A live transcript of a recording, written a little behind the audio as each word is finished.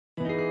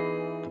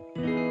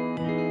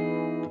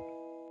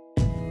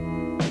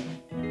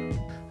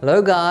Hello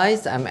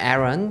guys, I'm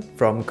Aaron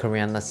from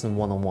Korean Lesson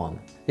 101.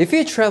 If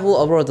you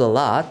travel abroad a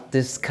lot,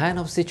 this kind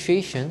of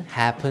situation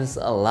happens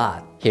a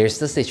lot. Here's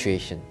the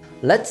situation.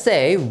 Let's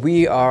say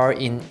we are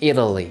in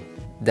Italy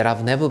that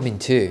I've never been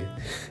to.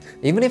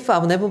 Even if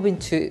I've never been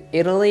to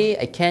Italy,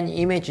 I can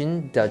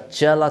imagine the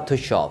gelato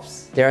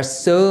shops. There are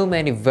so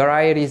many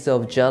varieties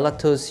of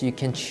gelatos you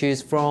can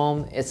choose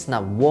from. It's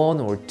not one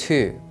or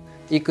two.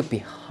 It could be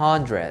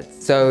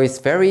hundreds. So it's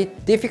very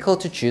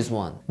difficult to choose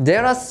one.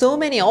 There are so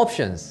many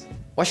options.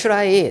 What should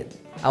I eat?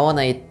 I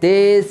wanna eat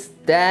this,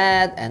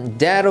 that, and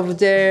that over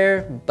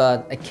there,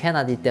 but I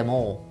cannot eat them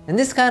all. In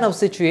this kind of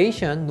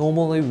situation,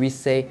 normally we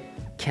say,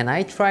 can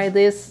I try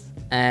this?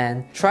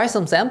 And try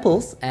some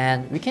samples,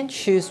 and we can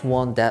choose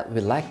one that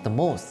we like the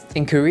most.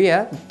 In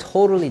Korea,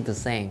 totally the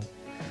same.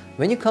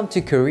 When you come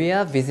to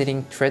Korea,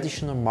 visiting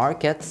traditional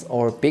markets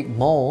or big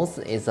malls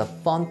is a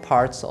fun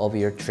part of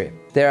your trip.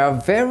 There are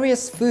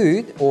various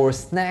food or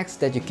snacks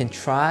that you can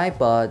try,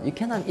 but you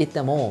cannot eat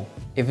them all,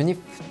 even if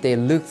they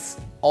look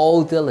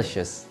all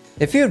delicious.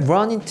 If you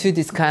run into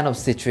this kind of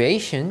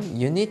situation,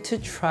 you need to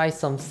try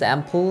some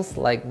samples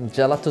like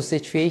gelato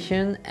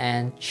situation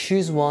and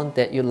choose one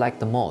that you like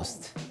the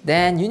most.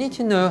 Then you need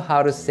to know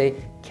how to say,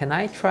 can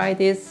I try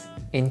this?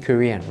 In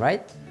Korean,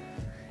 right?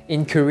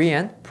 In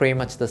Korean, pretty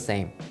much the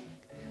same.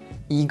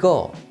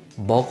 이거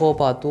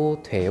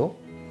먹어봐도 돼요?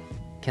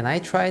 Can I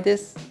try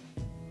this?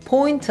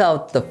 Point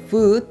out the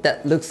food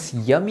that looks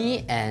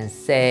yummy and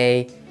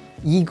say,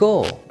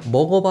 이거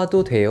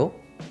먹어봐도 돼요?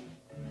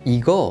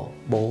 이거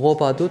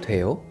먹어봐도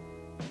돼요?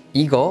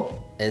 이거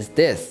is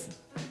this.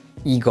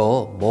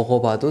 이거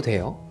먹어봐도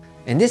돼요?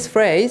 In this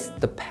phrase,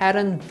 the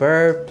pattern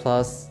verb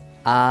plus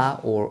아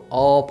or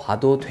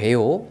봐도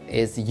돼요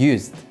is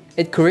used.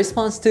 It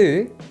corresponds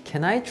to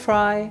can I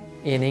try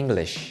in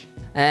English.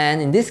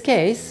 And in this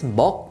case,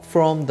 먹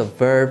from the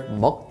verb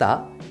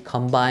먹다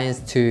combines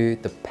to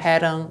the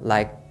pattern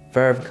like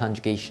verb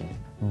conjugation.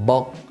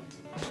 먹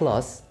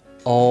plus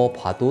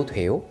봐도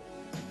돼요?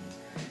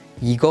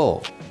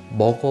 이거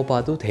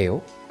먹어봐도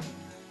돼요?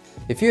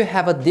 If you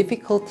have a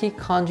difficulty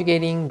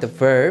conjugating the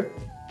verb,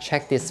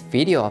 check this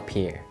video up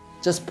here.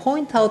 Just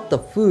point out the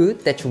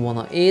food that you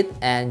wanna eat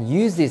and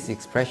use this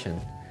expression.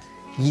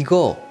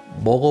 이거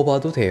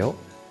먹어봐도 돼요?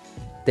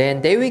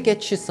 Then they will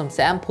get you some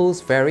samples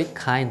very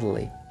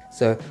kindly.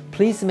 So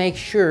please make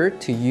sure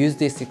to use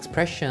this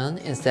expression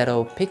instead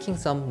of picking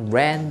some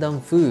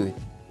random food,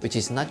 which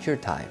is not your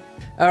type.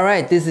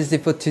 Alright, this is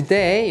it for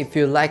today. If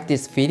you like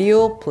this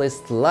video, please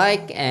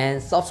like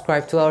and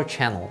subscribe to our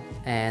channel.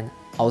 And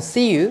I'll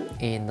see you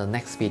in the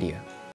next video.